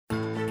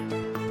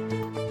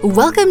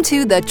Welcome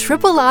to the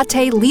Triple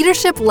Latte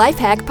Leadership Life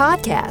Hack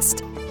Podcast.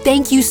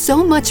 Thank you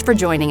so much for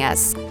joining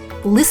us.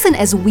 Listen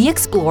as we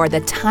explore the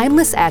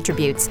timeless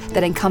attributes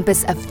that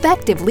encompass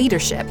effective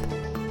leadership.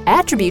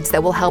 Attributes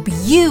that will help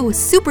you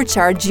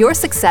supercharge your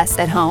success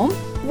at home,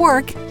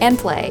 work, and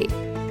play.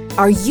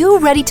 Are you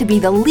ready to be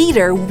the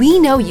leader we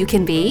know you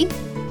can be?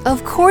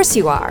 Of course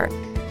you are.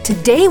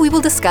 Today we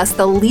will discuss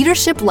the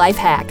leadership life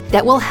hack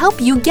that will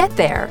help you get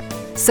there.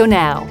 So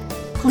now,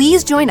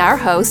 please join our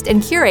host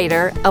and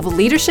curator of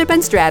leadership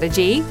and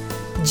strategy,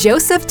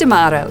 Joseph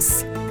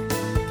D'Amatos.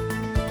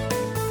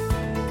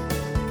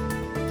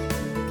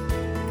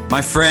 My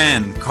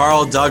friend,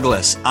 Carl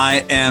Douglas,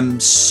 I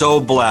am so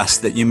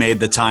blessed that you made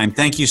the time.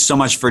 Thank you so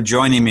much for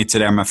joining me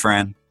today, my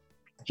friend.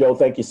 Joe,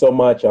 thank you so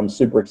much. I'm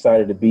super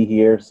excited to be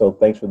here, so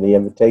thanks for the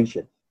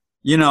invitation.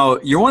 You know,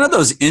 you're one of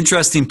those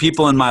interesting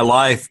people in my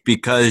life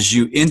because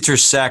you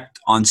intersect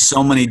on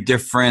so many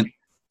different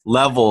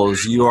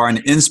levels. You are an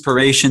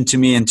inspiration to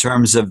me in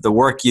terms of the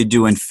work you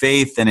do in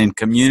faith and in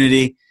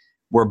community.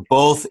 We're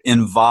both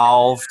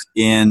involved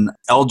in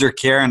elder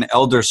care and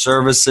elder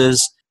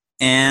services,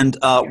 and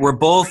we're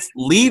both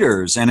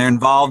leaders and are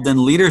involved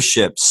in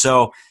leadership.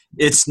 So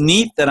it's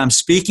neat that I'm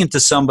speaking to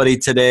somebody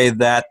today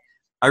that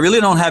I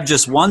really don't have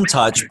just one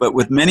touch, but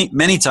with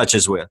many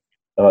touches with.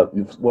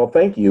 Well,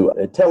 thank you.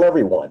 Tell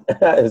everyone.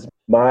 It's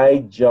my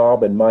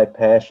job and my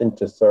passion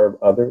to serve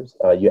others.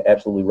 You're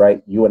absolutely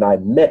right. You and I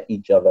met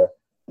each other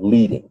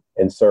leading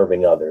and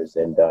serving others.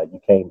 And you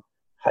came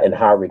in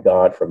high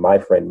regard from my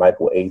friend,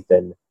 Michael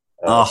Athan.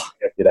 I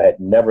had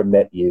never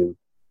met you.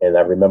 And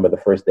I remember the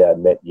first day I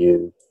met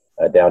you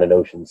down in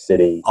Ocean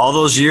City. All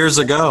those years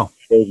ago.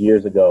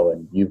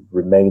 And you've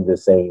remained the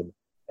same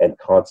and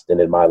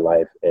constant in my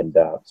life. And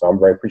so I'm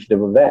very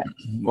appreciative of that.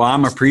 Well,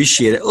 I'm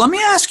appreciative. Let me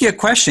ask you a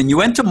question. You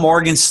went to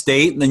Morgan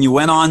State, and then you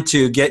went on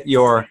to get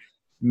your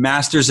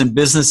master's in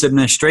business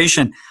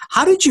administration.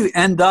 How did you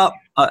end up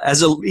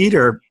as a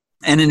leader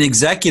and an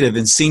executive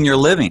in senior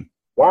living?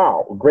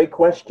 Wow, great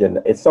question.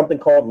 It's something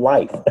called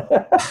life.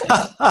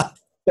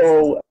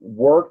 So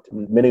worked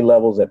many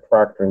levels at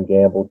Procter &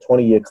 Gamble,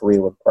 20-year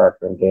career with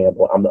Procter &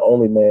 Gamble. I'm the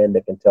only man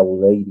that can tell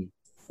a lady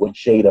what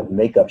shade of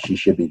makeup she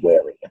should be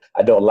wearing.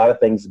 I do a lot of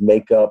things,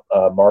 makeup,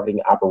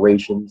 marketing,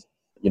 operations,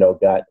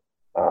 got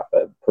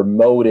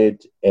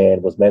promoted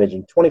and was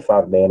managing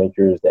 25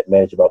 managers that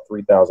managed about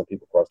 3,000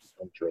 people across the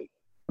country.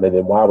 And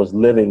then while I was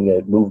living,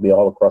 it moved me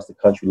all across the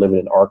country, living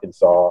in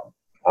Arkansas.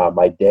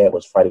 My dad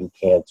was fighting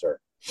cancer.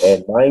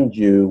 And mind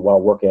you, while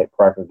working at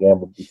Procter &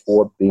 Gamble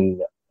before being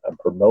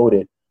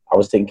promoted, I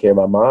was taking care of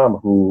my mom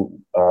who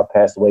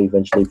passed away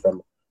eventually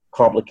from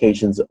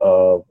complications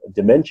of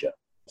dementia.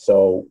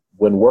 So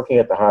when working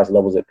at the highest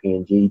levels at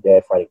P&G,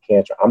 dad fighting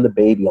cancer, I'm the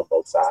baby on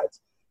both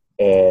sides.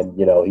 And,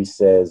 he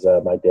says,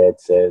 my dad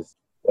says,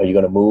 are you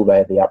going to move? I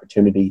had the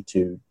opportunity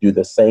to do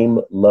the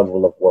same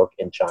level of work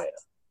in China.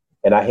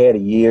 And I had a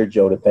year,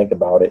 Joe, to think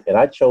about it. And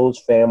I chose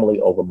family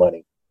over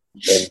money.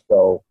 And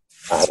so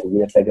I had a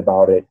year to think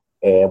about it.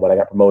 And when I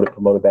got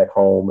promoted back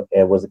home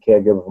and was a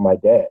caregiver for my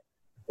dad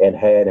and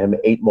had him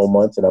 8 more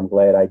months. And I'm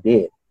glad I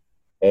did.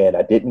 And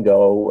I didn't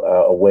go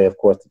away, of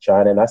course, to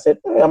China. And I said,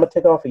 hey, I'm going to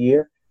take off a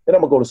year. Then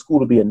I'm going to go to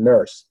school to be a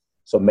nurse.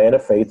 So man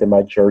of faith in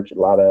my church, a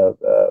lot of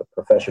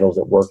professionals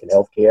that work in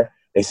healthcare,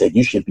 they said,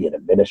 you should be an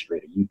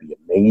administrator. You'd be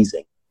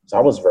amazing. So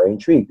I was very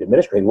intrigued.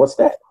 Administrator, what's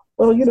that?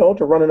 Well,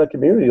 to run in a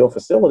community or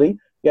facility,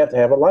 you have to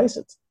have a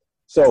license.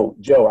 So,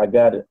 Joe,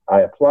 I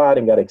applied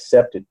and got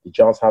accepted to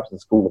Johns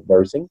Hopkins School of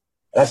Nursing.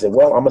 And I said,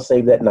 well, I'm going to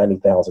save that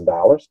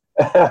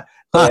 $90,000.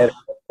 And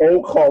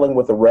cold calling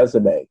with a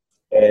resume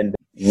and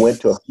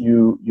went to a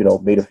few,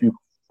 made a few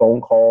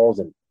phone calls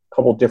and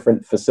couple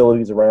different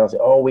facilities around. Say,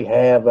 oh, we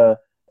have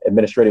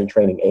administrative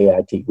training,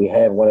 AIT. We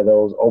have one of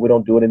those. Oh, we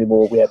don't do it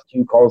anymore. We have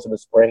 2 calls in the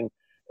spring.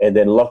 And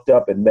then looked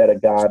up and met a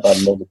guy by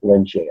the name of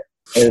Glenn Chair.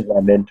 He was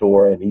my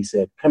mentor. And he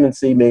said, come and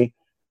see me.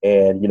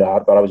 And, I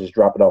thought I was just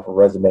dropping off a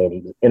resume. And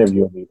he was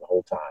interviewing me the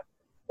whole time.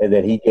 And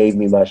then he gave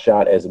me my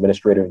shot as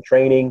administrator in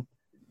training,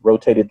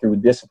 rotated through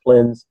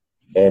disciplines.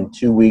 And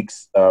 2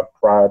 weeks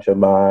prior to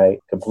my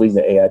completing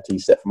the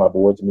AIT, set for my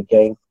boards and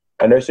became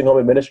a nursing home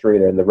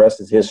administrator. And the rest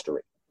is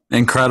history.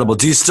 Incredible.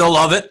 Do you still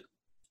love it?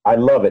 I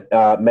love it.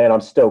 Man,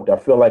 I'm stoked. I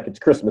feel like it's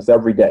Christmas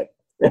every day.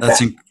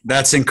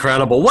 That's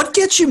incredible. What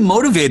gets you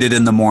motivated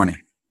in the morning?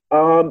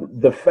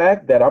 The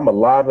fact that I'm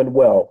alive and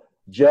well.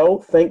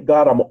 Joe, thank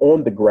God I'm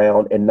on the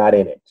ground and not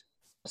in it.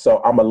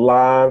 So I'm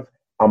alive,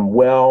 I'm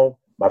well,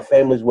 my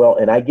family's well,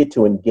 and I get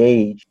to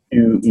engage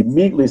to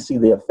immediately see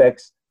the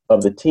effects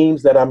of the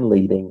teams that I'm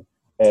leading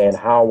and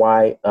how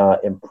I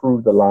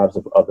improve the lives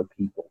of other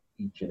people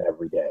each and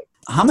every day.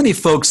 How many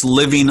folks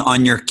living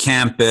on your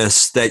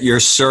campus that you're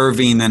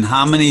serving, and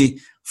how many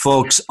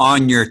folks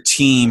on your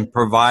team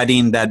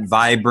providing that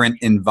vibrant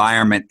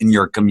environment in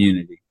your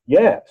community?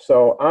 Yeah,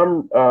 so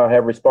I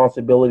have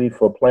responsibility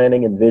for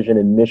planning and vision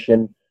and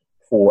mission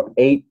for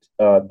 8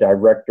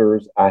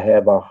 directors. I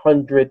have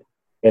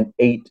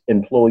 108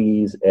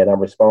 employees, and I'm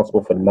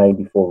responsible for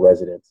 94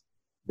 residents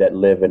that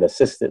live in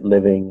assisted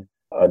living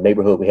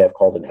neighborhood we have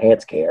called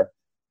Enhanced Care.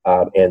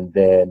 and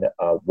then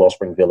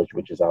Wellspring Village,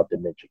 which is our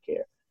dementia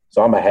care.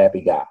 So I'm a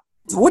happy guy.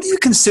 What do you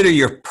consider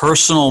your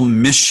personal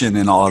mission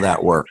in all of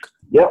that work?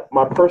 Yeah,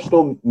 my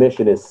personal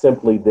mission is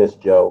simply this,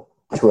 Joe,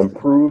 to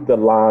improve the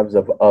lives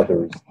of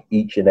others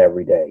each and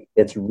every day.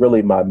 It's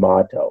really my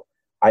motto.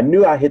 I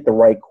knew I hit the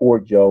right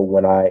chord, Joe,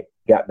 when I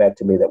got back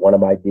to me that one of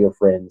my dear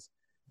friends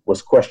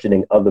was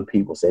questioning other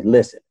people, said,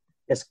 listen,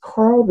 is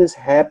Carl this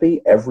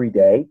happy every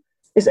day?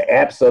 He said,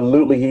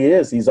 absolutely he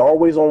is. He's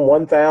always on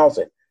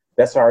 1,000.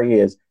 That's how he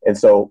is. And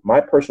so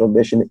my personal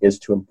mission is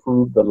to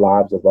improve the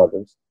lives of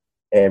others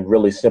and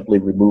really simply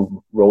remove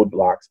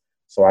roadblocks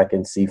so I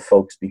can see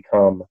folks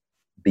become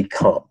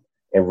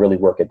and really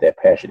work at that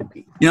passionate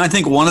peak. You know, I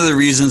think one of the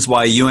reasons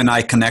why you and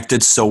I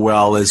connected so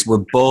well is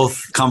we're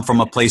both come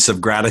from a place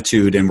of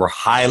gratitude and we're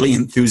highly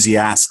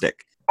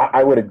enthusiastic.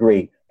 I would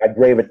agree. I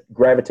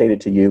gravitated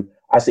to you.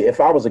 I say,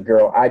 if I was a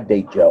girl, I'd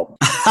date Joe.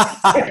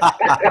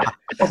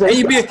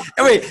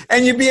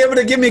 And you'd be able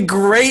to give me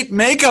great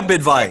makeup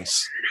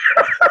advice.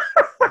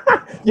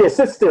 Yeah,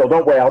 sit still.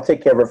 Don't worry. I'll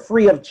take care of it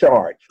free of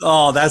charge.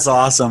 Oh, that's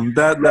awesome.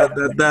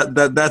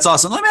 That's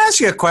awesome. Let me ask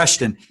you a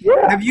question.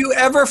 Yeah. Have you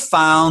ever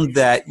found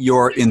that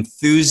your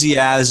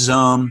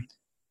enthusiasm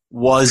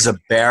was a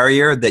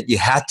barrier, that you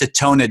had to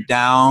tone it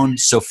down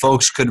so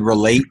folks could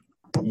relate?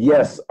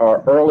 Yes.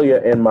 Earlier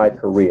in my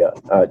career,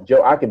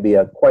 Joe, I can be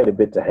quite a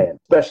bit to hand,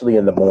 especially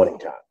in the morning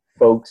time.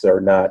 Folks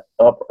are not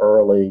up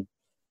early.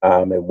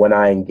 And when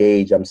I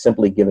engage, I'm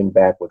simply giving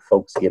back what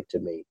folks give to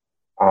me.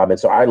 And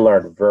so I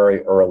learned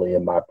very early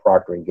in my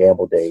Procter &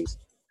 Gamble days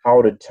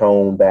how to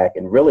tone back.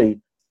 And really,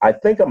 I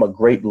think I'm a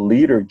great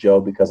leader, Joe,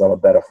 because I'm a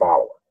better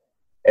follower.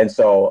 And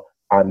so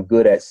I'm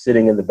good at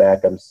sitting in the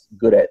back. I'm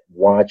good at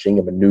watching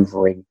and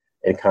maneuvering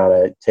and kind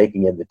of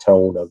taking in the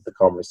tone of the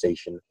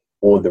conversation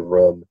or the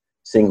room,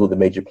 seeing who the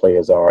major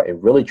players are,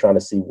 and really trying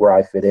to see where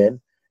I fit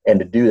in. And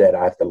to do that,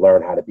 I have to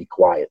learn how to be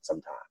quiet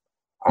sometimes.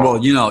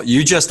 Well, you know,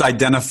 you just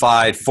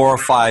identified 4 or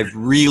 5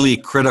 really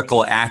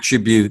critical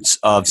attributes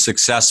of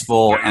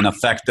successful and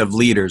effective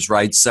leaders,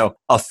 right? So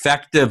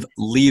effective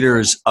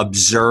leaders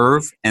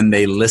observe and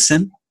they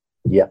listen.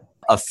 Yeah.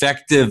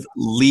 Effective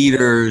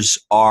leaders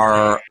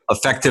are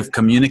effective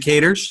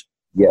communicators.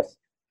 Yes.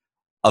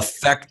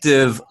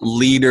 Effective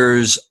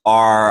leaders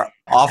are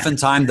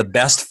oftentimes the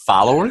best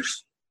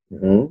followers.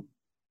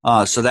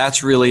 Mm-hmm. So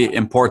that's really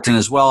important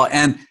as well.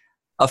 And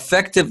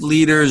effective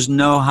leaders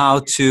know how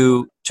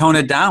to tone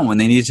it down when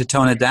they need to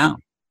tone it down.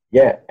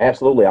 Yeah,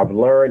 absolutely. I've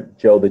learned,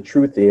 Joe, the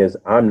truth is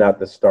I'm not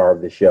the star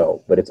of the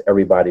show, but it's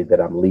everybody that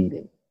I'm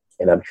leading.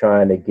 And I'm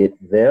trying to get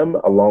them,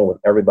 along with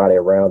everybody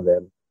around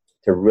them,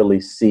 to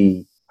really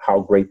see how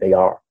great they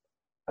are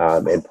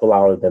and pull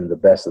out of them the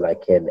best that I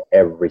can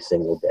every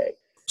single day.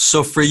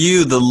 So for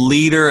you, the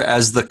leader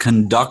as the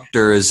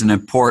conductor is an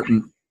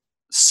important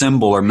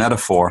symbol or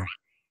metaphor.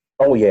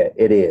 Oh, yeah,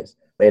 it is.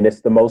 And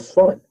it's the most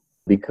fun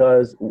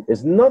because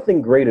it's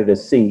nothing greater to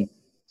see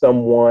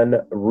someone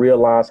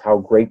realize how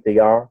great they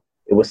are.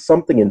 It was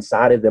something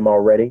inside of them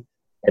already,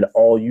 and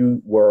all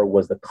you were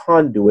was the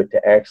conduit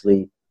to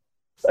actually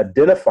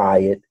identify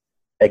it,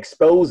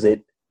 expose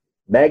it,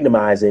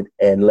 magnimize it,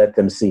 and let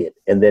them see it.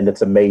 And then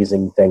it's an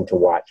amazing thing to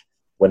watch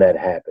when that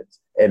happens.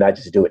 And I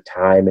just do it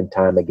time and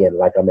time again,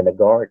 like I'm in a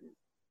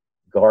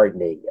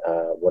gardening,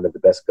 one of the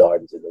best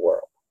gardens in the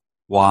world.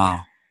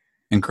 Wow.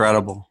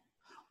 Incredible.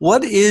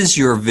 What is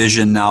your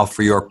vision now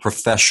for your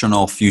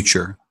professional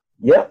future?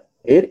 Yeah,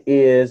 it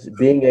is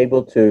being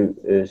able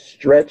to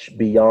stretch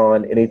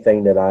beyond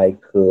anything that I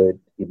could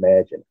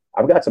imagine.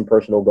 I've got some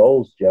personal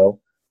goals, Joe,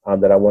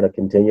 that I want to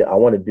continue. I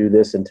want to do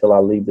this until I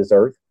leave this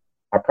earth.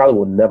 I probably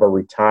will never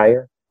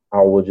retire.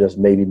 I will just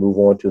maybe move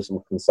on to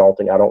some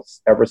consulting. I don't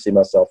ever see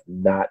myself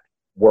not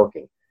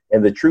working.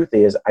 And the truth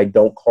is, I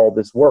don't call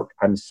this work.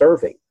 I'm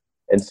serving.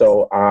 And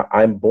so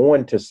I'm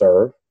born to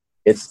serve.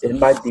 It's in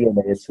my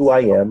DNA. It's who I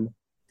am.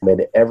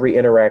 And every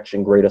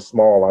interaction, great or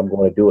small, I'm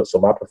going to do it. So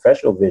my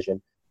professional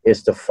vision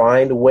is to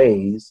find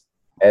ways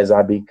as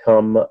I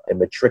become and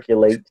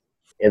matriculate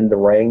in the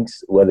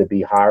ranks, whether it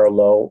be high or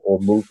low, or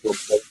move to a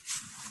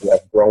place where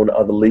I've grown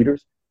other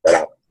leaders, that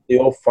I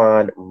still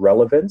find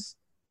relevance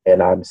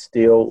and I'm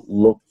still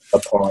looked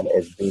upon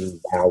as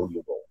being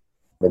valuable.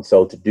 And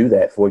so to do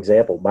that, for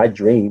example, my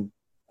dream,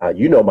 my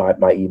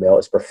email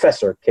is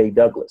Professor K.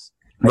 Douglas.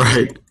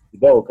 Right.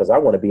 Go because I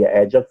want to be an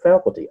adjunct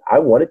faculty. I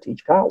want to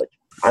teach college.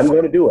 I'm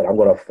going to do it. I'm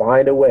going to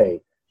find a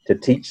way to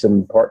teach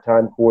some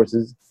part-time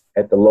courses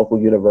at the local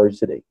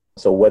university.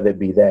 So whether it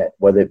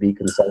be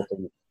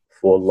consulting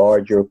for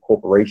larger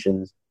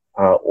corporations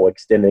or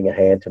extending a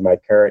hand to my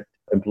current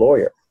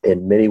employer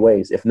in many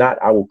ways. If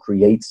not, I will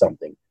create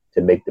something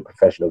to make the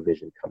professional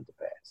vision come to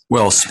pass.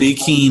 Well,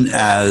 speaking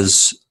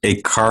as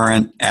a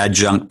current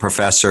adjunct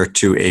professor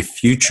to a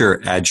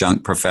future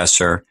adjunct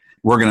professor,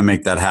 we're going to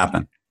make that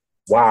happen.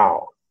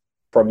 Wow.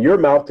 From your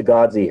mouth to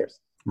God's ears.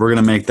 We're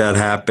going to make that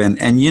happen.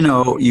 And,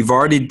 you've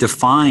already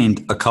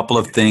defined a couple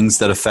of things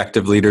that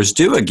effective leaders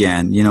do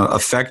again.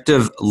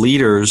 Effective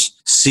leaders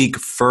seek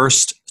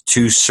first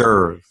to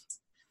serve.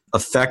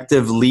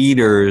 Effective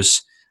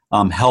leaders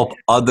help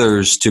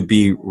others to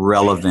be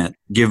relevant,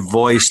 give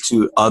voice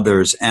to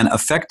others, and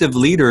effective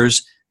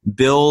leaders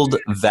build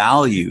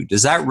value.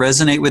 Does that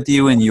resonate with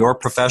you in your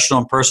professional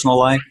and personal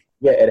life?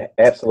 Yeah, it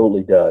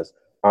absolutely does.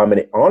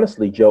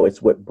 Honestly, Joe,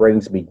 it's what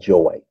brings me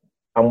joy.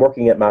 I'm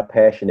working at my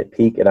passion at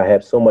peak, and I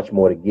have so much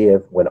more to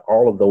give when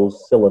all of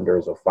those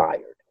cylinders are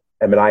fired.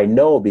 I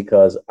know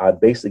because I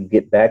basically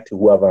get back to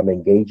whoever I'm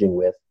engaging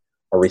with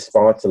a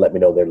response to let me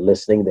know they're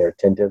listening, they're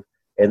attentive,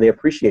 and they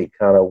appreciate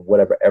kind of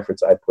whatever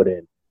efforts I put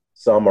in.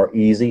 Some are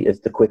easy. It's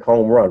the quick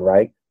home run,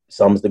 right?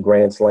 Some's the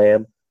grand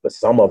slam, but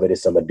some of it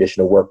is some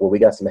additional work where we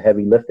got some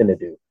heavy lifting to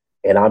do,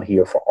 and I'm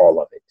here for all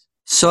of it.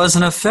 So as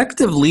an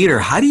effective leader,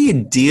 how do you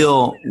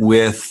deal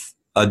with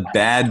a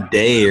bad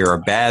day or a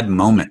bad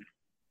moment?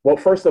 Well,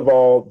 first of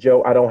all,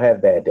 Joe, I don't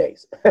have bad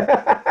days.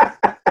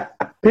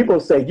 People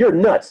say, you're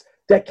nuts.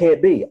 That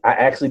can't be. I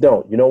actually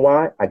don't. You know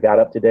why? I got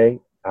up today.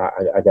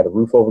 I got a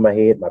roof over my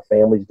head. My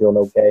family's doing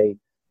okay.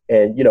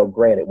 And,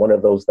 granted, one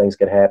of those things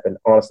could happen.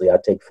 Honestly, I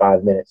take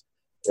 5 minutes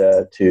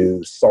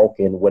to sulk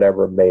in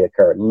whatever may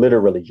occur.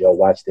 Literally, Joe,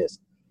 watch this.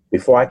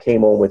 Before I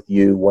came on with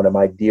you, one of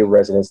my dear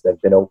residents that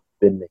have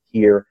been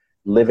here,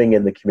 living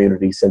in the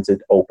community since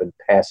it opened,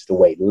 passed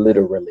away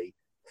literally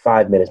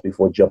 5 minutes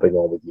before jumping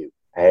on with you.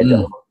 I had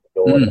to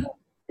open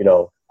the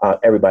door.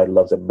 Everybody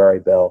loves a Mary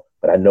Bell,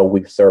 but I know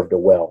we've served her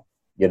well.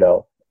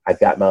 I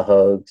got my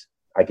hugs.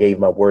 I gave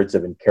my words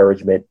of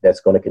encouragement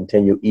that's going to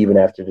continue even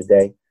after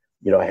today.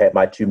 I had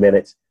my 2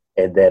 minutes,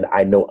 and then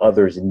I know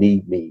others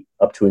need me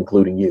up to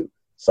including you.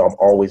 So I'm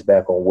always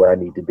back on where I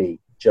need to be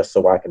just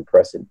so I can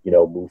press and,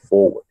 move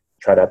forward.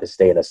 Try not to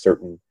stay in a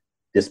certain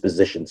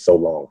disposition so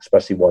long,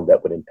 especially one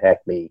that would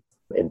impact me,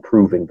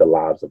 improving the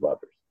lives of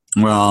others.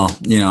 Well,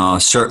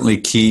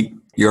 certainly keep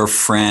your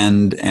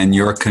friend and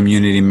your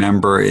community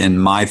member in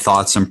my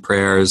thoughts and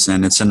prayers.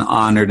 And it's an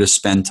honor to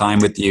spend time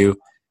with you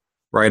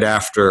right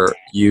after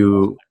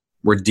you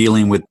were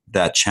dealing with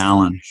that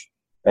challenge.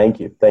 Thank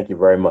you. Thank you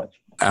very much.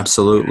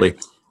 Absolutely.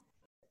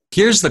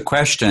 Here's the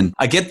question.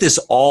 I get this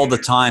all the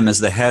time as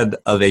the head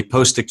of a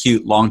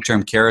post-acute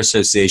long-term care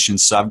association,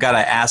 so I've got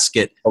to ask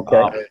it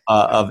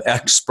of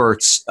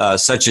experts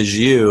such as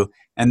you,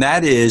 and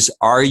that is,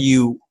 are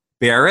you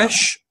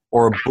bearish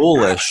or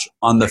bullish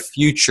on the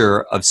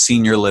future of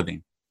senior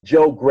living?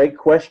 Joe, great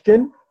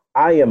question.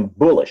 I am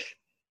bullish.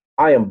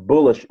 I am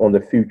bullish on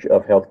the future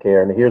of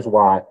healthcare, and here's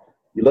why.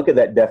 You look at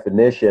that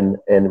definition,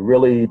 and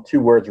really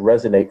 2 words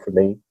resonate for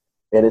me,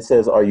 and it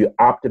says, are you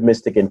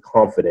optimistic and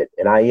confident?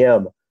 And I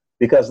am.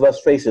 Because let's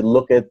face it,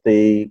 look at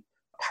the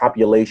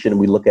population.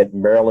 We look at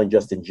Maryland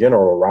just in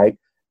general, right?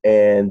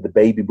 And the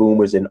baby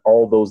boomers and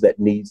all those that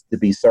needs to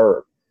be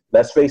served.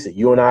 Let's face it,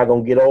 you and I are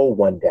going to get old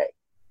one day.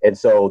 And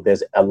so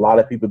there's a lot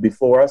of people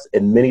before us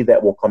and many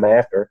that will come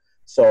after.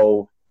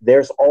 So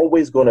there's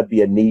always going to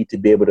be a need to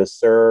be able to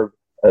serve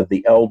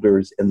the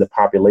elders in the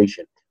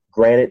population.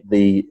 Granted,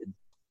 the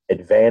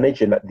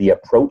advantage and the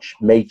approach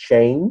may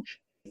change,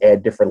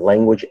 add different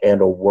language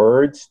and or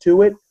words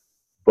to it,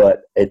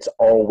 but it's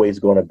always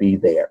going to be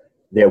there.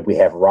 There we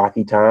have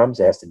rocky times.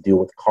 It has to deal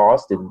with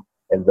cost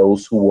and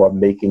those who are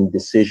making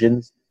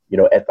decisions,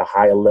 at the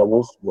higher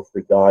levels with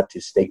regard to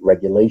state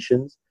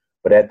regulations.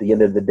 But at the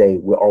end of the day,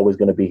 we're always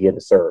going to be here to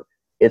serve.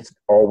 It's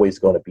always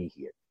going to be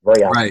here.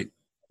 Very often.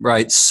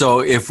 Right. So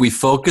if we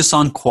focus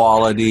on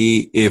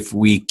quality, if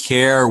we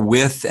care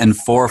with and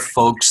for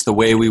folks the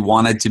way we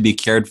wanted to be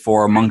cared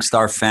for amongst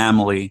our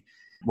family,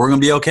 we're going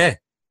to be okay.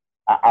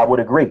 I would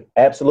agree.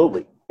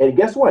 Absolutely. And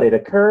guess what? It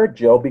occurred,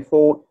 Joe,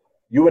 before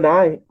you and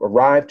I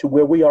arrived to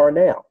where we are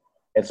now.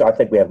 And so I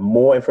think we have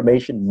more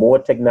information, more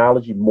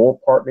technology, more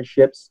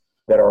partnerships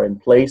that are in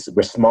place.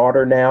 We're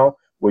smarter now.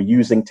 We're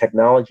using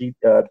technology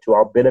to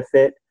our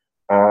benefit.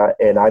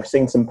 And I've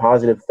seen some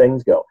positive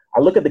things go. I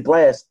look at the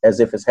glass as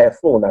if it's half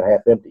full and not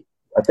half empty.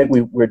 I think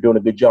we're doing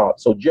a good job.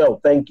 So,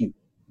 Joe, thank you.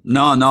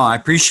 No, I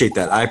appreciate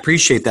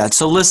that.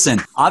 So listen,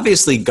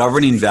 obviously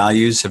governing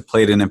values have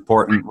played an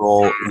important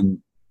role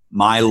in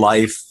my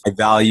life. I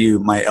value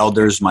my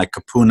elders, my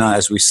kapuna,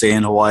 as we say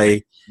in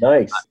Hawaii.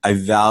 Nice. I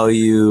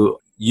value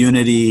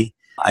unity.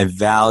 I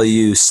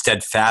value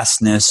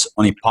steadfastness,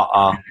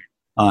 onipa'a,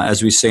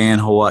 as we say in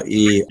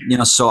Hawaii.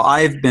 So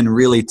I've been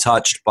really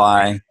touched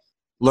by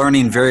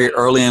learning very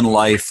early in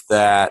life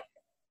that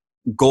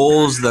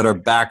goals that are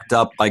backed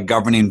up by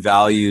governing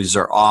values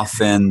are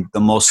often the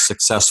most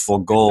successful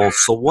goals.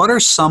 So what are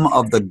some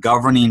of the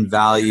governing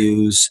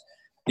values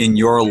in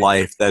your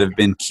life that have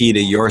been key to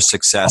your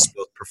success,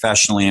 both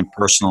professionally and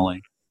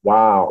personally?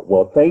 Wow.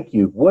 Well, thank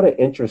you. What an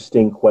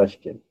interesting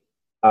question.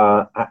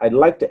 I'd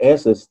like to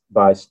answer this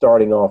by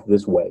starting off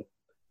this way.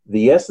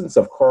 The essence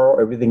of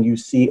Carl, everything you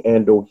see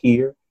and or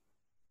hear,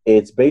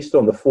 it's based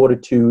on the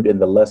fortitude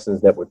and the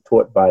lessons that were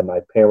taught by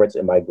my parents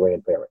and my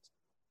grandparents.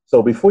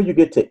 So before you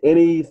get to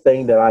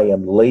anything that I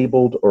am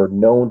labeled or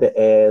known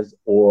as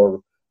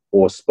or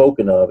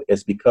spoken of,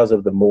 it's because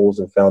of the molds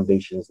and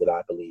foundations that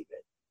I believe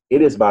in.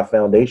 It is my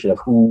foundation of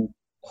who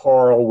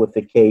Carl with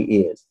the K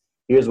is.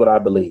 Here's what I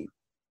believe.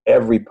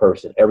 Every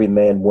person, every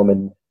man,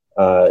 woman,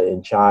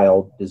 and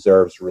child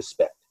deserves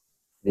respect.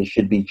 They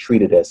should be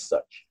treated as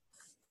such.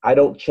 I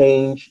don't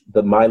change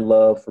my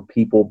love for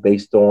people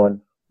based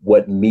on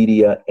what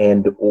media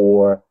and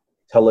or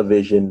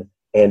television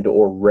and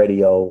or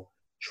radio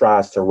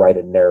tries to write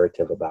a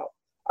narrative about.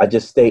 I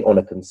just stay on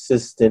a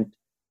consistent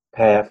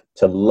path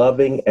to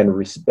loving and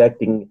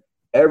respecting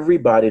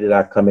everybody that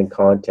I come in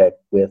contact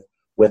with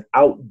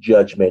without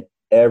judgment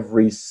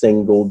every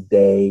single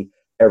day,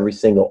 every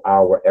single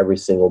hour, every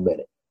single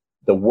minute.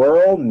 The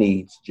world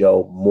needs,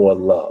 Joe, more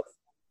love,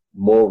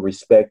 more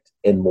respect,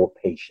 and more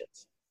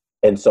patience.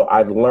 And so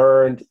I've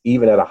learned,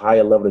 even at a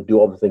higher level, to do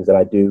all the things that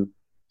I do,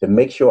 to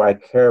make sure I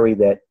carry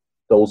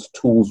those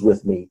tools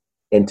with me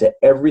into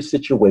every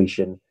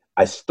situation.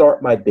 I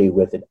start my day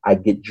with it. I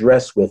get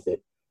dressed with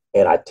it,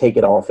 and I take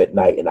it off at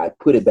night, and I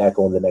put it back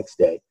on the next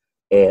day.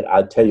 And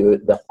I tell you,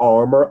 the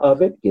armor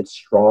of it gets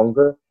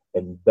stronger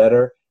and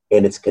better,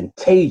 and it's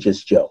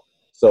contagious, Joe.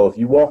 So if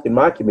you walk in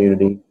my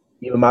community,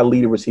 even my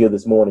leader was here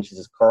this morning. She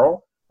says,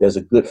 Carl, there's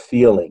a good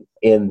feeling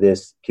in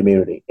this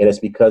community. And it's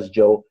because,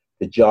 Joe,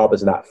 the job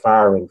is not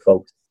firing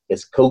folks.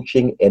 It's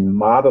coaching and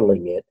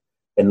modeling it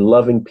and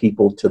loving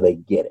people till they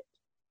get it.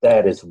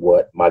 That is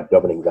what my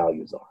governing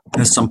values are.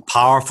 There's some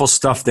powerful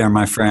stuff there,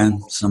 my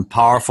friend. Some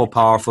powerful,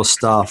 powerful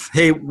stuff.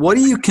 Hey, what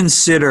do you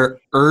consider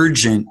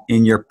urgent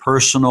in your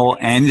personal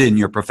and in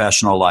your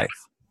professional life?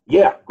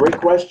 Yeah, great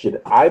question.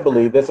 I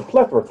believe there's a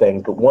plethora of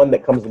things, but one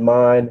that comes to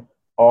mind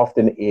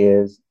often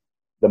is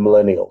the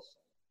millennials,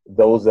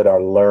 those that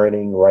are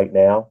learning right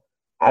now.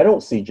 I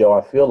don't see, Joe,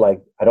 I feel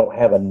like I don't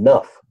have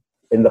enough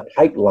in the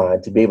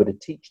pipeline to be able to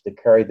teach, to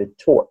carry the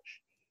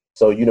torch.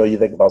 So, you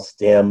think about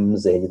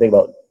STEMs and you think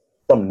about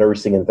some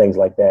nursing and things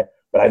like that.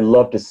 But I'd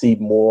love to see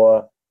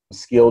more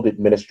skilled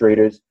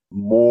administrators,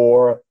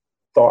 more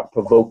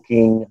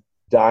thought-provoking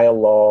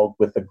dialogue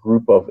with a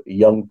group of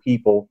young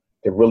people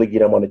to really get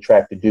them on the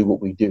track to do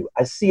what we do.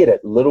 I see it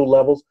at little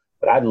levels,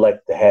 but I'd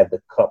like to have the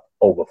cup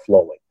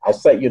overflowing. I'll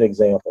cite you an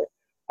example.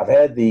 I've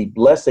had the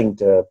blessing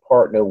to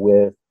partner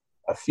with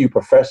a few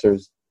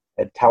professors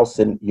at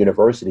Towson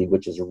University,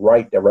 which is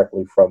right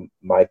directly from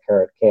my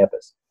current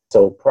campus.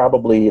 So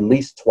probably at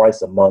least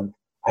twice a month,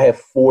 I have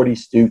 40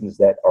 students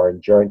that are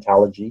in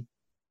gerontology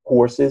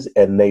courses,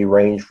 and they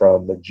range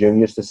from the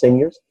juniors to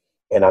seniors,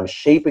 and I'm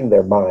shaping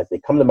their minds. They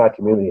come to my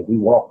community, and we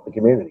walk the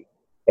community,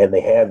 and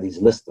they have these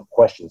lists of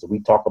questions. And we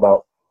talk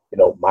about,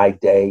 my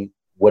day,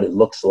 what it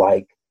looks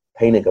like,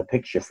 painting a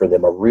picture for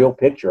them, a real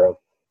picture of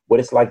what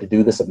it's like to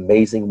do this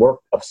amazing work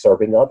of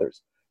serving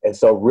others. And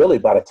so really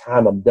by the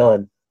time I'm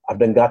done, I've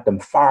then got them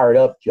fired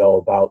up, Joe,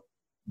 about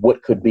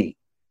what could be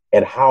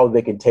and how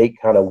they can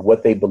take kind of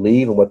what they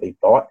believe and what they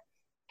thought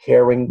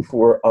caring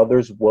for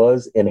others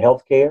was in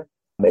healthcare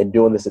and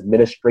doing this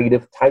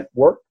administrative type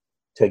work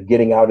to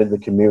getting out in the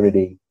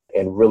community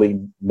and really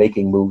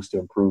making moves to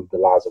improve the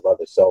lives of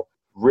others. So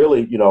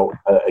really,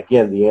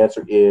 again, the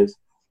answer is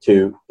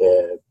to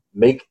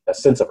make a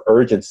sense of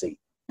urgency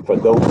for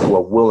those who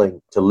are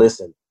willing to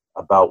listen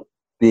about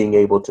being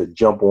able to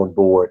jump on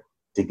board,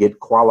 to get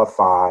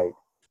qualified,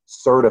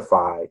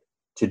 certified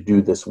to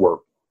do this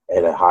work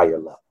at a higher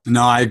level.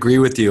 No, I agree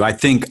with you. I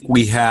think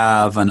we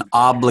have an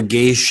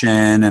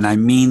obligation, and I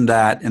mean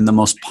that in the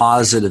most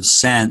positive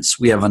sense.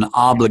 We have an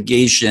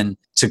obligation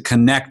to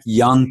connect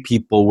young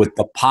people with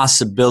the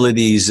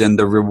possibilities and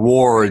the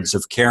rewards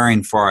of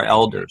caring for our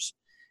elders.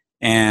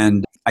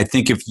 And I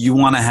think if you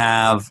want to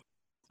have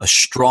a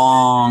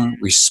strong,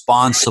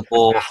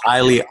 responsible,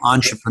 highly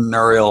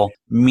entrepreneurial,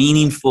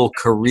 meaningful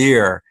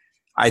career,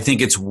 I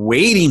think it's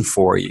waiting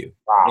for you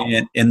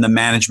in the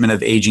management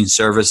of aging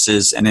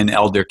services and in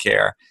elder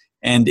care,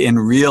 and in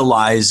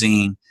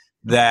realizing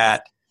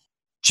that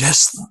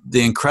just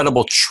the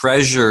incredible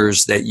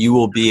treasures that you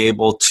will be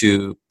able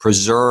to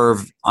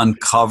preserve,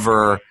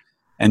 uncover,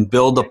 and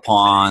build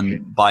upon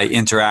by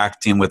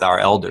interacting with our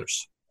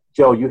elders.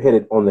 Joe, you hit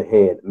it on the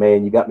head,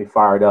 man. You got me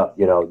fired up.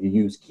 You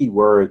use key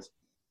words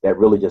that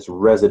really just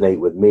resonate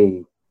with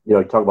me.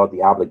 You talk about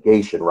the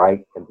obligation,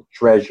 right? And the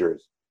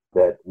treasures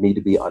that need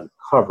to be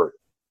uncovered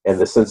and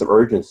the sense of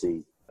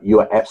urgency. You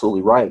are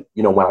absolutely right.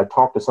 When I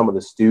talk to some of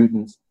the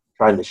students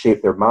trying to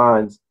shape their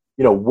minds,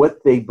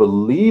 what they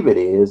believe it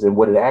is and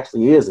what it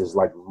actually is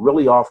like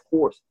really off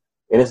course.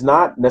 And it's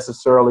not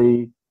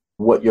necessarily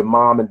what your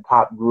mom and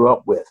pop grew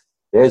up with.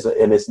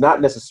 And it's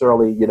not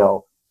necessarily,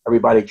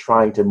 everybody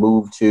trying to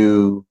move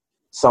to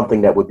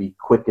something that would be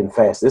quick and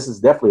fast. This is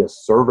definitely a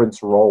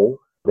servant's role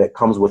that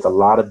comes with a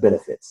lot of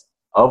benefits,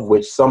 of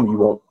which some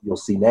you'll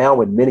see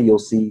now and many you'll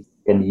see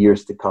in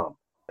years to come.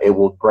 It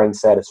will bring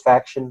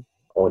satisfaction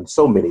on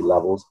so many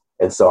levels.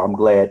 And so I'm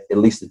glad at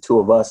least the two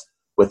of us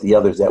with the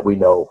others that we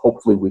know,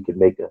 hopefully we can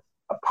make a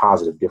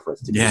positive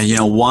difference together.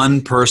 Yeah,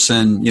 one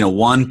person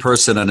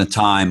at a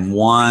time,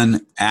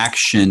 one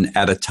action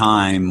at a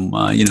time.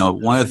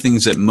 One of the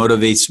things that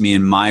motivates me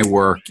in my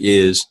work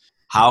is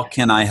how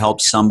can I help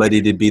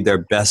somebody to be their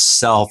best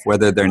self,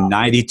 whether they're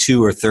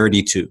 92 or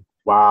 32.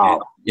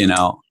 Wow.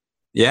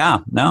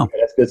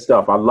 That's good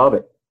stuff. I love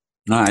it.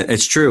 All right,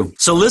 it's true.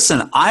 So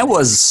listen, I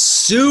was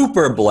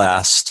super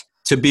blessed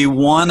to be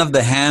one of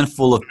the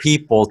handful of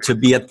people to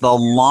be at the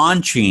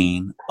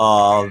launching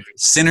of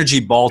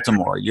Synergy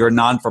Baltimore, your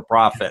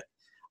non-for-profit.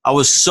 I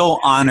was so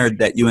honored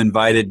that you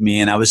invited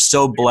me, and I was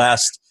so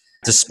blessed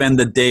to spend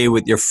the day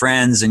with your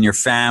friends and your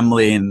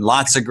family, and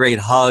lots of great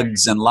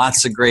hugs and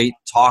lots of great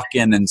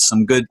talking and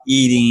some good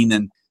eating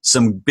and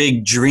some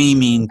big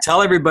dreaming.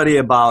 Tell everybody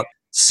about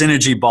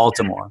Synergy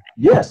Baltimore.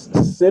 Yes,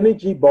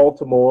 Synergy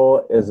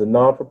Baltimore is a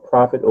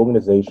non-for-profit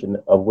organization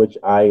of which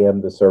I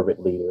am the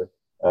servant leader,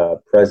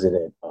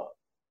 president of.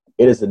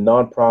 It is a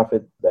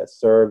nonprofit that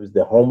serves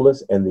the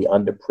homeless and the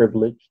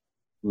underprivileged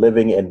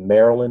living in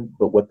Maryland,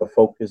 but with the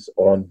focus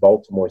on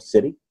Baltimore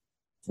City.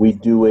 We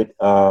do it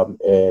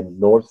in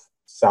North,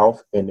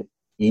 South, and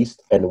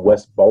East and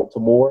West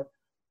Baltimore,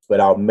 but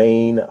our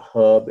main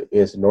hub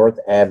is North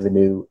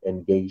Avenue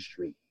and Gay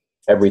Street.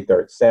 Every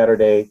third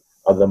Saturday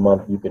of the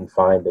month, you can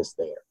find us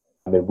there.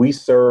 I mean, we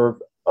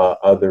serve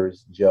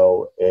others,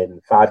 Joe,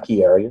 in 5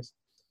 key areas: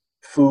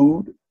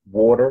 food,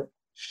 water,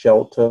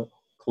 shelter,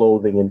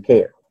 clothing, and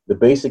care. The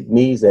basic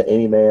needs that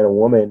any man or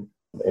woman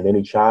and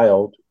any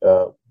child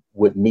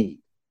would need.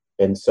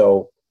 And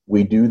so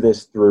we do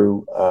this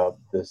through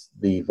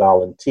the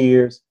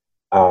volunteers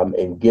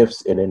and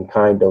gifts and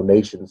in-kind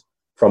donations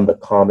from the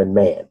common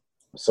man.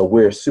 So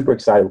we're super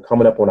excited. We're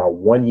coming up on our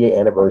 1-year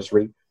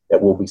anniversary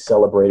that we'll be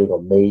celebrating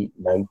on May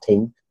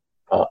 19th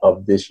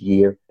of this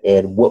year.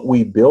 And what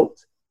we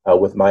built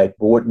with my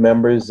board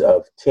members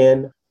of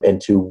 10 and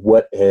to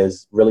what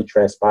has really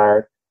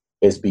transpired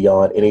is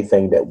beyond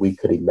anything that we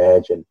could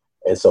imagine.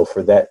 And so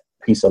for that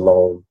piece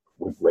alone,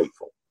 we're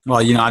grateful.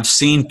 Well, you know, I've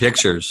seen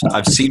pictures.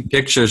 I've seen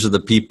pictures of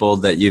the people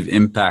that you've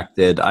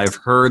impacted. I've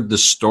heard the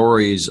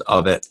stories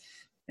of it,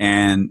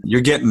 and you're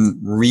getting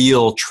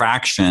real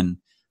traction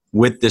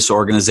with this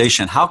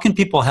organization. How can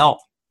people help?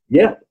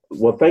 Yeah,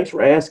 well, thanks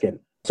for asking.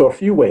 So a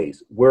few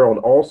ways. We're on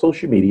all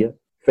social media,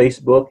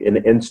 Facebook and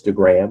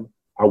Instagram.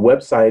 Our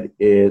website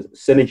is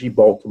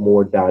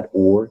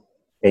synergybaltimore.org,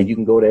 and you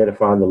can go there to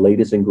find the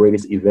latest and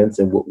greatest events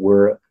and what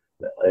we're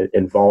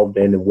involved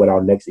in and what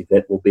our next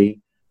event will be.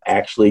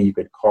 Actually, you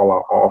could call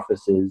our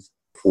offices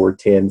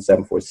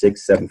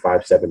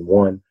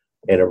 410-746-7571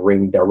 and a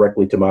ring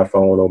directly to my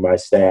phone or my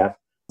staff,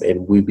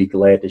 and we'd be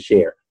glad to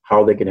share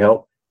how they can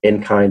help.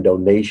 In-kind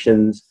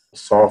donations,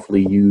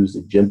 softly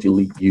used,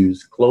 gently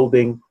used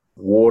clothing,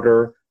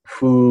 water,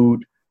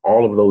 food,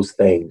 all of those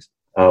things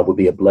would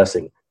be a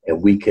blessing.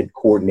 And we could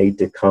coordinate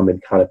to come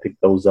and kind of pick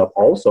those up.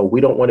 Also,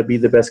 we don't want to be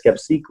the best kept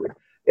secret.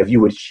 If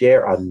you would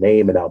share our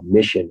name and our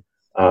mission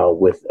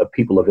with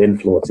people of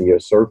influence in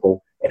your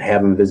circle and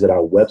have them visit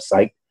our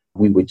website,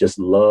 we would just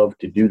love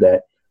to do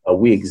that.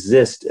 We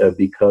exist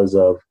because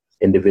of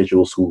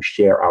individuals who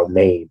share our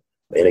name.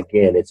 And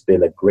again, it's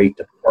been a great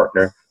to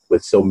partner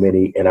with so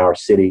many in our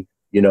city.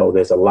 You know,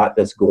 there's a lot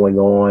that's going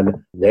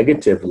on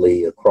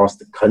negatively across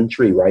the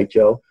country, right,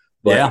 Joe?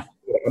 But yeah.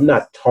 I'm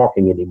not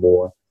talking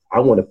anymore. I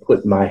want to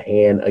put my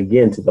hand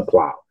again to the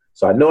plow.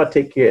 So I know I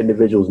take care of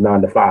individuals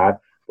 9 to 5,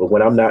 but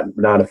when I'm not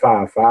 9 to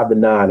 5, 5 to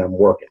 9, I'm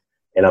working.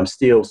 And I'm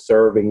still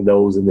serving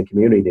those in the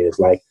community. It's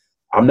like,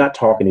 I'm not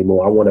talking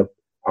anymore. I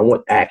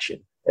want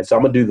action. And so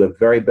I'm going to do the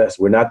very best.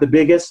 We're not the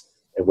biggest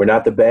and we're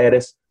not the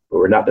baddest, but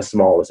we're not the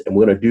smallest. And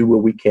we're going to do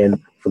what we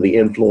can for the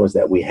influence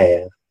that we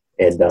have.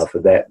 And for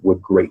that, we're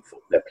grateful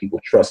that people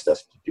trust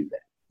us to do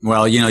that.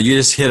 Well, you know, you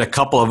just hit a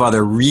couple of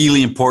other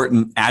really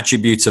important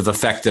attributes of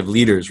effective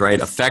leaders, right?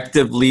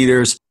 Effective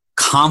leaders,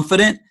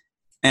 confident,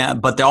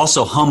 but they're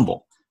also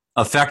humble.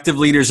 Effective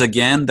leaders,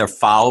 again, they're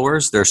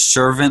followers, they're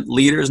servant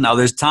leaders. Now,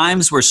 there's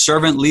times where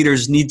servant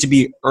leaders need to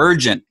be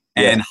urgent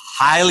and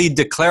highly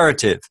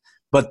declarative,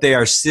 but they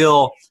are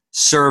still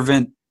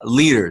servant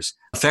leaders.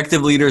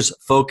 Effective leaders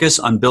focus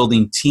on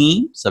building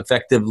teams.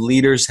 Effective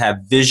leaders have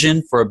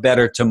vision for a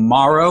better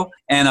tomorrow.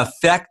 And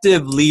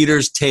effective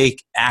leaders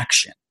take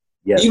action.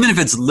 Yes. Even if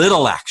it's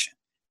little action,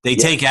 they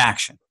take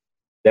action.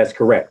 That's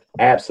correct.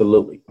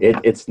 Absolutely.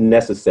 It's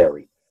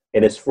necessary.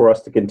 And it's for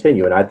us to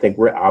continue. And I think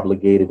we're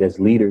obligated as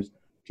leaders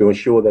to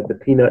ensure that the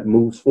peanut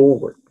moves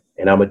forward.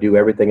 And I'm going to do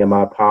everything in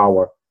my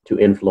power to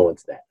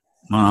influence that.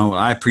 Oh,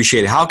 I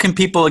appreciate it. How can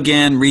people,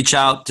 again, reach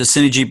out to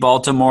Synergy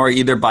Baltimore,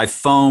 either by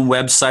phone,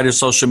 website, or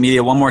social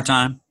media? One more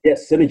time.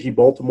 Yes,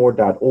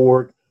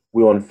 synergybaltimore.org.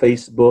 We're on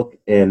Facebook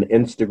and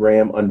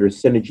Instagram under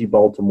Synergy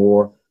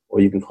Baltimore, or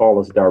you can call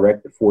us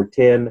direct at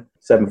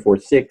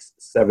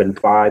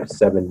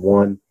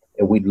 410-746-7571.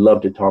 And we'd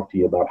love to talk to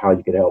you about how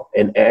you can help.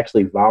 And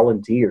actually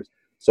volunteers.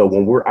 So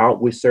when we're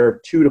out, we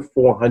serve 200 to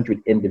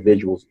 400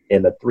 individuals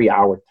in a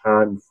 3-hour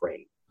time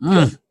frame.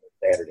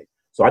 Saturday.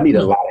 So I need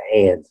a lot of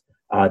hands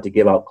to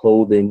give out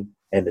clothing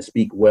and to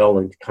speak well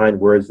and kind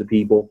words to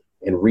people,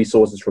 and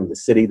resources from the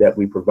city that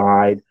we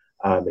provide,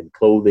 and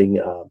clothing,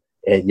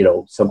 and, you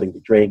know, something to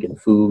drink and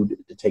food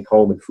to take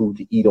home and food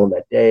to eat on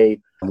that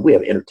day. We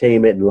have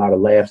entertainment and a lot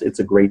of laughs. It's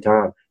a great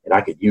time. And I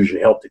could use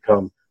your help to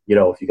come, you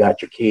know, if you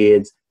got your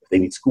kids, if they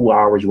need school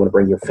hours, you want to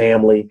bring your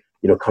family,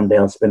 you know, come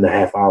down, spend a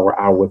half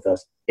hour with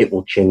us. It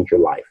will change your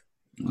life.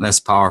 That's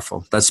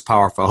powerful. That's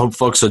powerful. I hope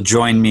folks will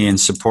join me in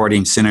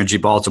supporting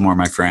Synergy Baltimore,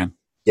 my friend.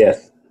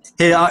 Yes.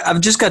 Hey, I've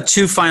just got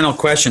two final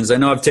questions. I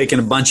know I've taken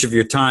a bunch of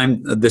your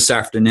time this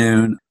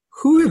afternoon.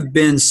 Who have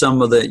been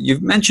some of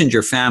you've mentioned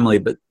your family,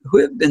 but who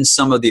have been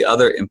some of the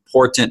other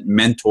important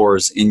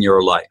mentors in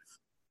your life?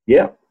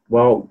 Yeah,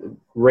 well,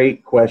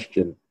 great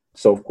question.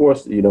 So, of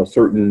course,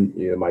 certain,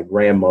 my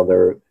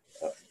grandmother,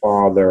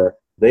 father,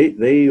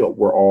 they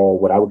were all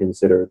what I would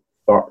consider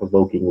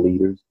thought-provoking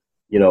leaders,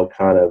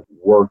 kind of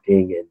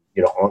working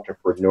and,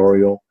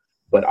 entrepreneurial.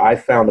 But I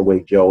found a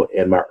way, Joe,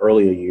 in my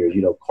earlier years,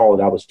 call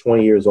it, I was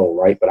 20 years old,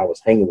 right? But I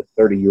was hanging with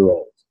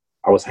 30-year-olds.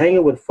 I was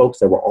hanging with folks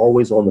that were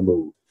always on the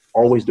move,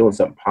 always doing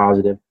something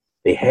positive.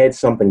 They had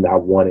something that I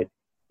wanted.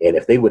 And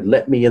if they would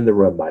let me in the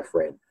room, my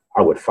friend,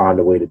 I would find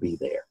a way to be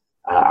there.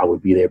 I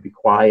would be there, be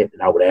quiet,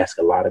 and I would ask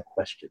a lot of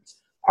questions.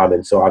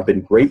 And so I've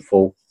been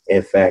grateful.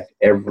 In fact,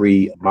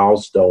 every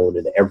milestone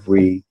and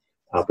every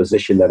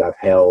position that I've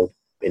held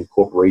in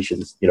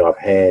corporations, I've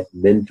had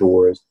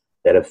mentors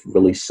that have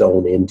really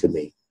sown into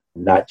me,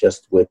 not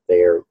just with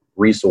their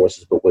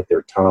resources, but with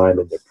their time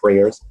and their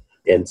prayers.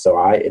 And so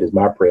it is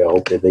my prayer, I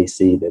hope that they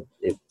see that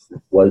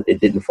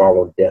it didn't fall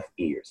on deaf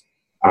ears.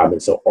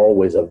 And so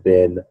always I've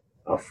been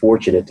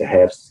fortunate to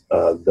have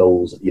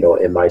those,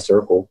 in my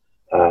circle,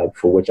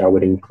 for which I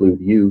would include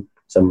you,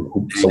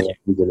 someone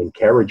who's an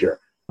encourager,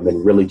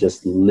 and really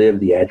just live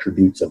the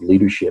attributes of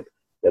leadership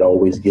that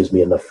always gives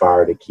me enough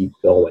fire to keep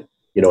going.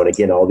 And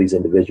again, all these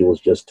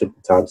individuals just took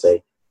the time to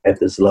say, at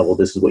this level,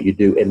 this is what you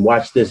do. And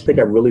watch this. I think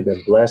I've really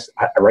been blessed.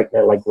 Right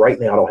now,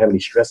 I don't have any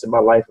stress in my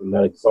life. I'm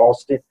not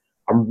exhausted.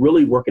 I'm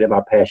really working at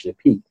my passionate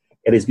peak.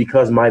 And it's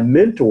because my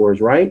mentors,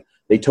 right?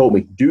 They told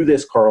me, do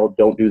this, Carl,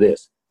 don't do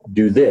this.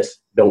 Do this,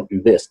 don't do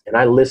this. And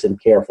I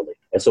listened carefully.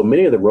 And so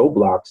many of the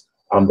roadblocks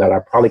that I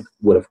probably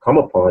would have come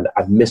upon,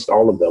 I've missed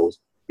all of those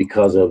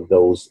because of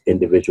those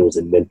individuals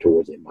and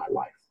mentors in my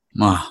life.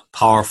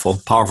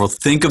 Powerful, powerful.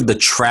 Think of the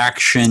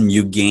traction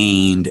you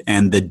gained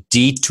and the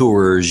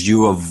detours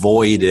you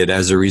avoided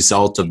as a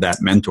result of that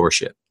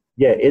mentorship.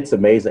 Yeah, it's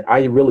amazing.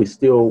 I really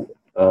still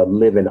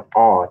live in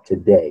awe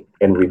today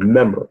and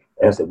remember.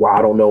 And I said, wow,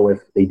 I don't know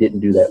if they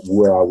didn't do that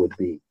where I would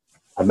be.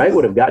 I might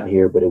would have gotten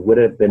here, but it would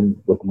have been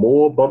with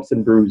more bumps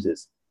and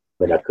bruises.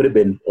 But I could have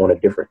been on a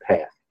different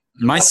path.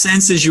 My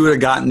sense is you would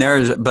have gotten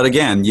there, but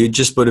again, you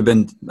just would have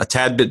been a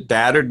tad bit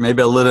battered,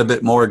 maybe a little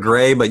bit more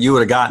gray, but you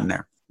would have gotten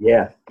there.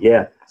 Yeah.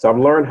 So I've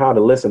learned how to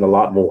listen a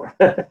lot more.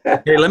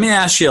 Hey, let me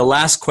ask you a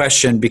last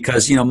question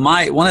because,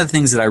 one of the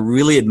things that I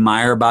really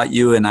admire about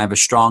you and I have a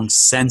strong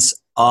sense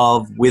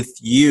of with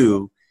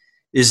you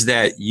is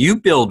that you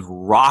build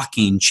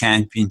rocking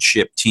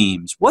championship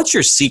teams. What's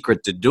your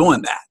secret to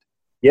doing that?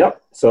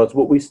 Yep. So it's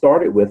what we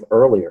started with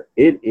earlier.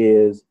 It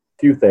is a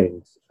few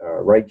things,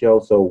 right, Joe?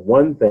 So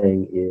one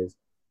thing is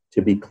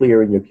to be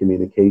clear in your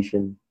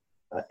communication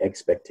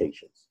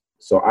expectations.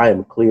 So I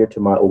am clear to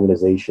my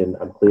organization,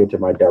 I'm clear to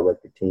my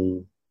director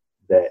team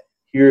that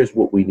here's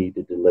what we need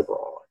to deliver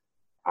on.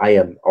 I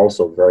am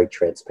also very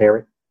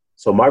transparent.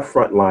 So my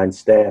frontline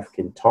staff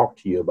can talk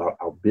to you about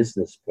our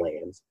business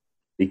plans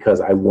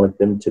because I want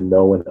them to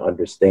know and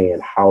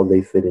understand how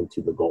they fit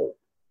into the goal.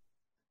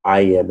 I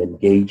am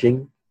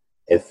engaging.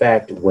 In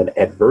fact, when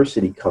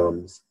adversity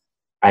comes,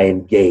 I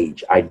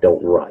engage, I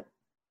don't run.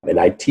 And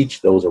I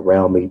teach those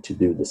around me to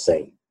do the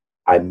same.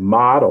 I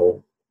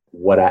model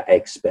what I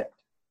expect.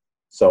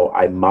 So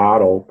I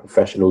model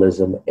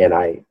professionalism and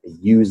I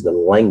use the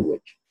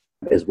language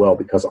as well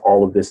because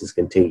all of this is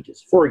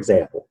contagious. For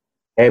example,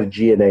 I have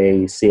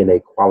GNA,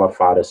 CNA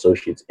qualified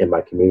associates in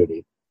my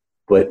community,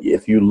 but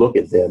if you look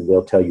at them,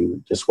 they'll tell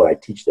you just what I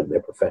teach them.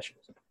 They're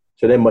professionals.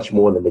 So they're much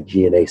more than the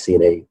GNA,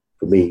 CNA.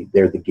 For me,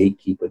 they're the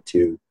gatekeeper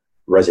to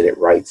resident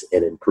rights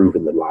and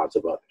improving the lives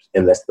of others.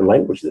 And that's the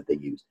language that they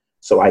use.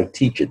 So I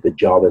teach it. The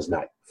job is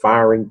not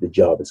firing. The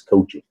job is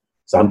coaching.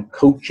 So I'm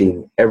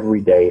coaching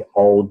every day,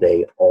 all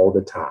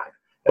the time.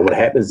 And what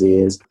happens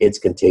is it's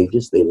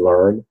contagious. They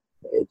learn.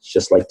 It's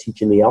just like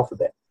teaching the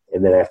alphabet.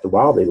 And then after a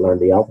while, they learn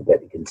the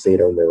alphabet and can say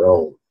it on their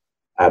own.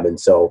 And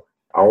so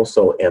I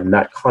also am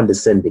not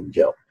condescending,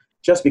 Joe.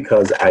 Just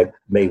because I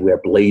may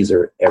wear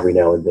blazer every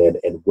now and then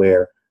and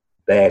wear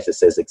badge that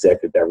says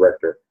executive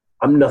director,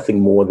 I'm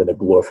nothing more than a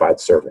glorified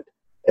servant.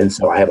 And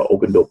so I have an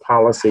open door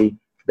policy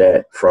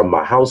that from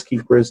my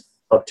housekeepers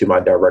up to my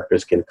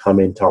directors can come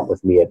in, talk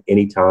with me at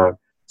any time.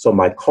 So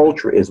my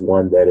culture is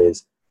one that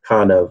is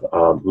kind of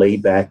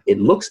laid back. It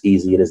looks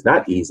easy. It is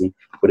not easy,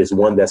 but it's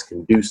one that's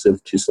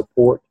conducive to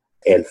support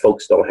and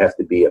folks don't have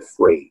to be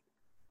afraid.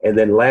 And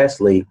then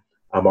lastly,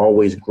 I'm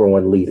always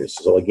growing leaders.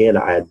 So again,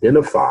 I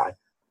identify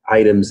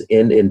items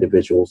in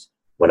individuals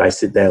when I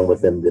sit down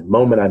with them. The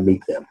moment I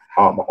meet them,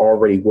 I'm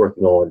already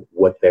working on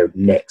what their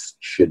next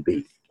should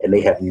be. And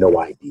they have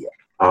no idea.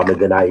 And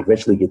then I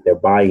eventually get their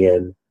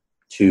buy-in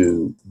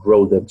to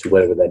grow them to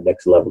whatever that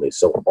next level is.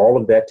 So all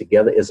of that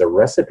together is a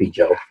recipe,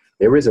 Joe.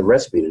 There is a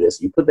recipe to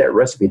this. You put that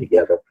recipe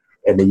together,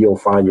 and then you'll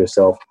find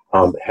yourself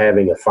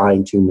having a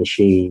fine-tuned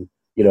machine,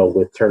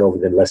 with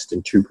turnover in less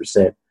than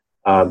 2%,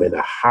 and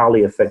a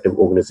highly effective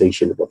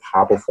organization with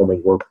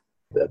high-performing work,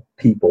 the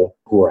people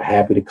who are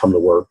happy to come to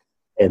work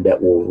and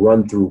that will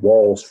run through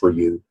walls for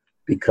you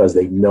because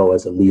they know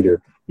as a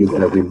leader you're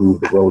going to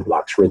remove the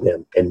roadblocks for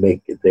them and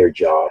make their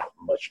job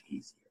much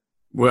easier.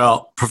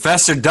 Well,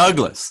 Professor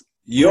Douglas,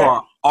 you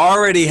are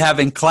already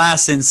having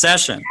class in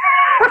session.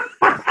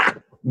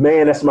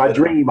 Man, that's my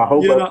dream. I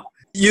hope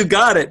you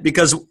got it,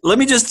 because let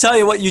me just tell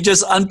you what you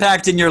just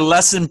unpacked in your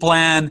lesson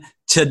plan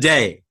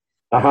today.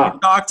 You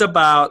talked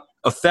about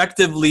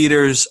effective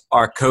leaders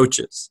are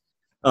coaches.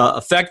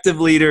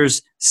 Effective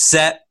leaders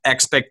set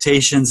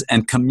expectations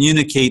and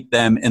communicate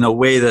them in a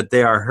way that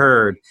they are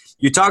heard.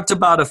 You talked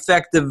about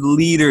effective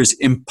leaders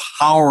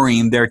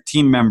empowering their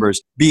team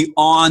members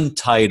beyond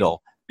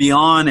title,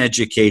 beyond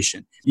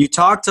education. You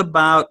talked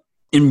about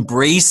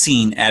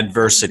embracing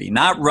adversity,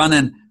 not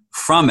running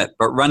from it,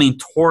 but running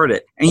toward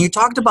it. And you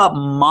talked about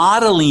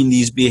modeling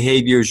these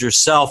behaviors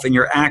yourself in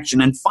your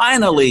action. And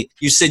finally,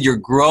 you said you're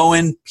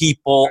growing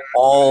people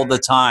all the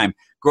time,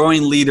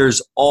 growing leaders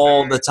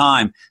all the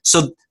time.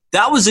 So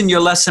that was in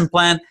your lesson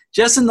plan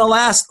just in the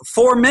last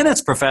 4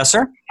 minutes,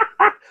 Professor.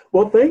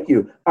 Well, thank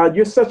you.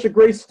 You're such a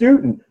great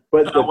student.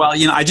 But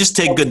I just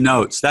take good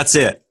notes. That's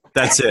it.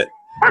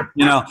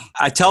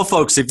 I tell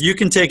folks, if you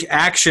can take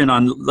action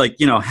on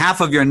half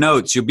of your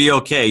notes, you'll be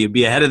okay. You'll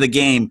be ahead of the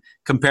game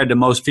compared to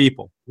most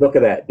people. Look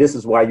at that. This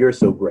is why you're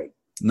so great.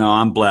 No,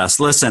 I'm blessed.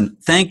 Listen,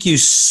 thank you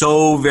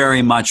so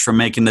very much for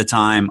making the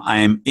time. I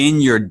am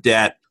in your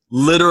debt.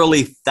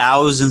 Literally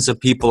thousands of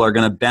people are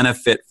going to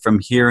benefit from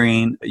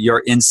hearing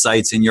your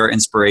insights and your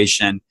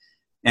inspiration.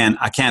 And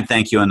I can't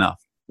thank you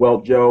enough. Well,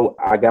 Joe,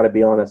 I got to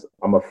be honest.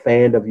 I'm a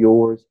fan of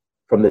yours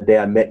from the day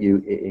I met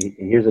you.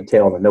 Here's a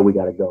tale, and I know we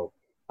got to go.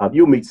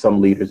 You'll meet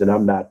some leaders, and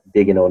I'm not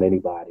digging on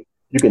anybody.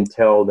 You can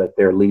tell that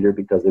they're a leader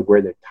because they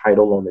wear their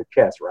title on their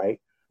chest, right?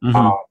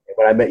 Mm-hmm.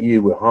 When I met you,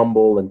 you were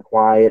humble and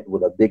quiet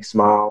with a big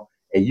smile,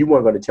 and you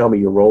weren't going to tell me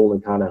your role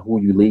and kind of who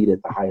you lead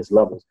at the highest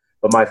levels.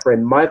 But my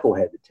friend Michael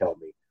had to tell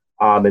me.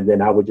 And then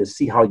I would just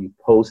see how you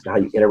post and how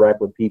you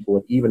interact with people.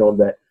 And even on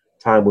that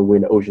time when we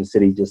were in Ocean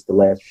City, just the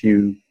last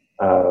few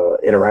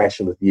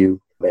interaction with you,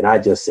 and I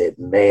just said,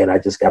 man, I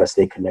just got to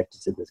stay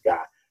connected to this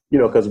guy.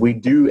 Because we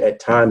do at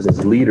times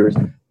as leaders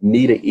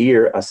need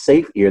a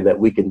safe ear that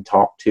we can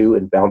talk to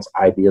and bounce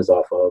ideas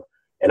off of.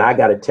 And I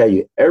got to tell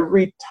you,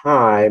 every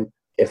time,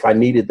 if I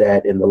needed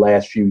that in the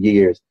last few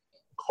years,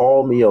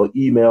 call me or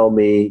email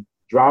me,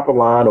 drop a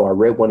line, or I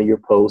read one of your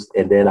posts,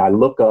 and then I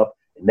look up,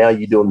 and now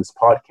you're doing this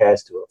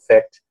podcast to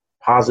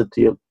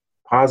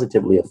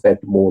positively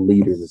affect more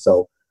leaders. And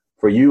so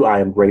for you,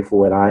 I am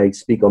grateful, and I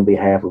speak on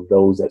behalf of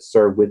those that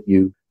serve with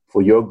you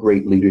for your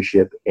great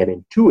leadership and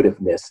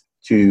intuitiveness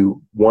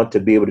to want to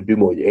be able to do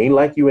more. It ain't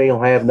like you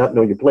ain't have nothing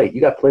on your plate.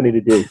 You got plenty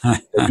to do.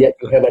 And yet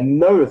you have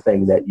another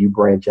thing that you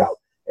branch out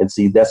and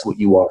see. That's what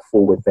you are,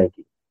 forward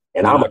thinking.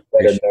 And I'm a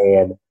better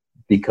man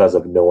because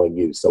of knowing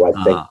you. So I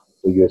thank you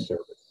for your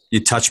service.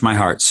 You touch my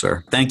heart,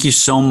 sir. Thank you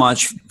so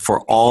much for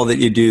all that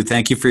you do.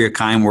 Thank you for your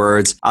kind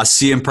words. I'll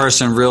see you in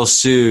person real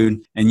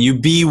soon, and you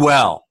be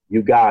well.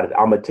 You got it.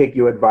 I'm going to take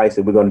your advice,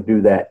 and we're going to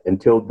do that.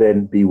 Until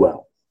then, be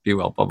well. Be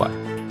well. Bye-bye.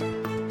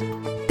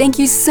 Thank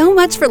you so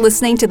much for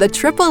listening to the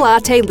Triple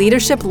Latte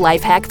Leadership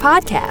Life Hack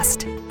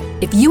Podcast.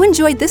 If you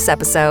enjoyed this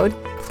episode,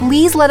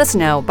 please let us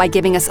know by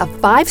giving us a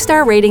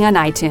 5-star rating on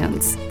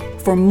iTunes.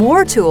 For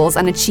more tools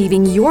on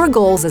achieving your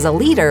goals as a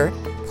leader,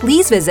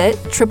 please visit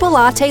Triple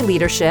Latte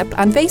Leadership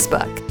on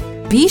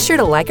Facebook. Be sure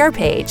to like our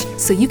page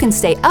so you can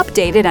stay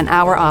updated on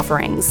our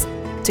offerings.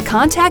 To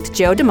contact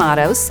Joe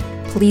D'Amatos,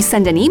 please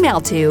send an email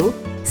to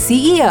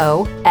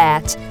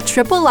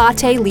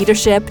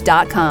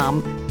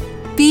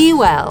ceo@triplelatteleadership.com. Be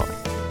well.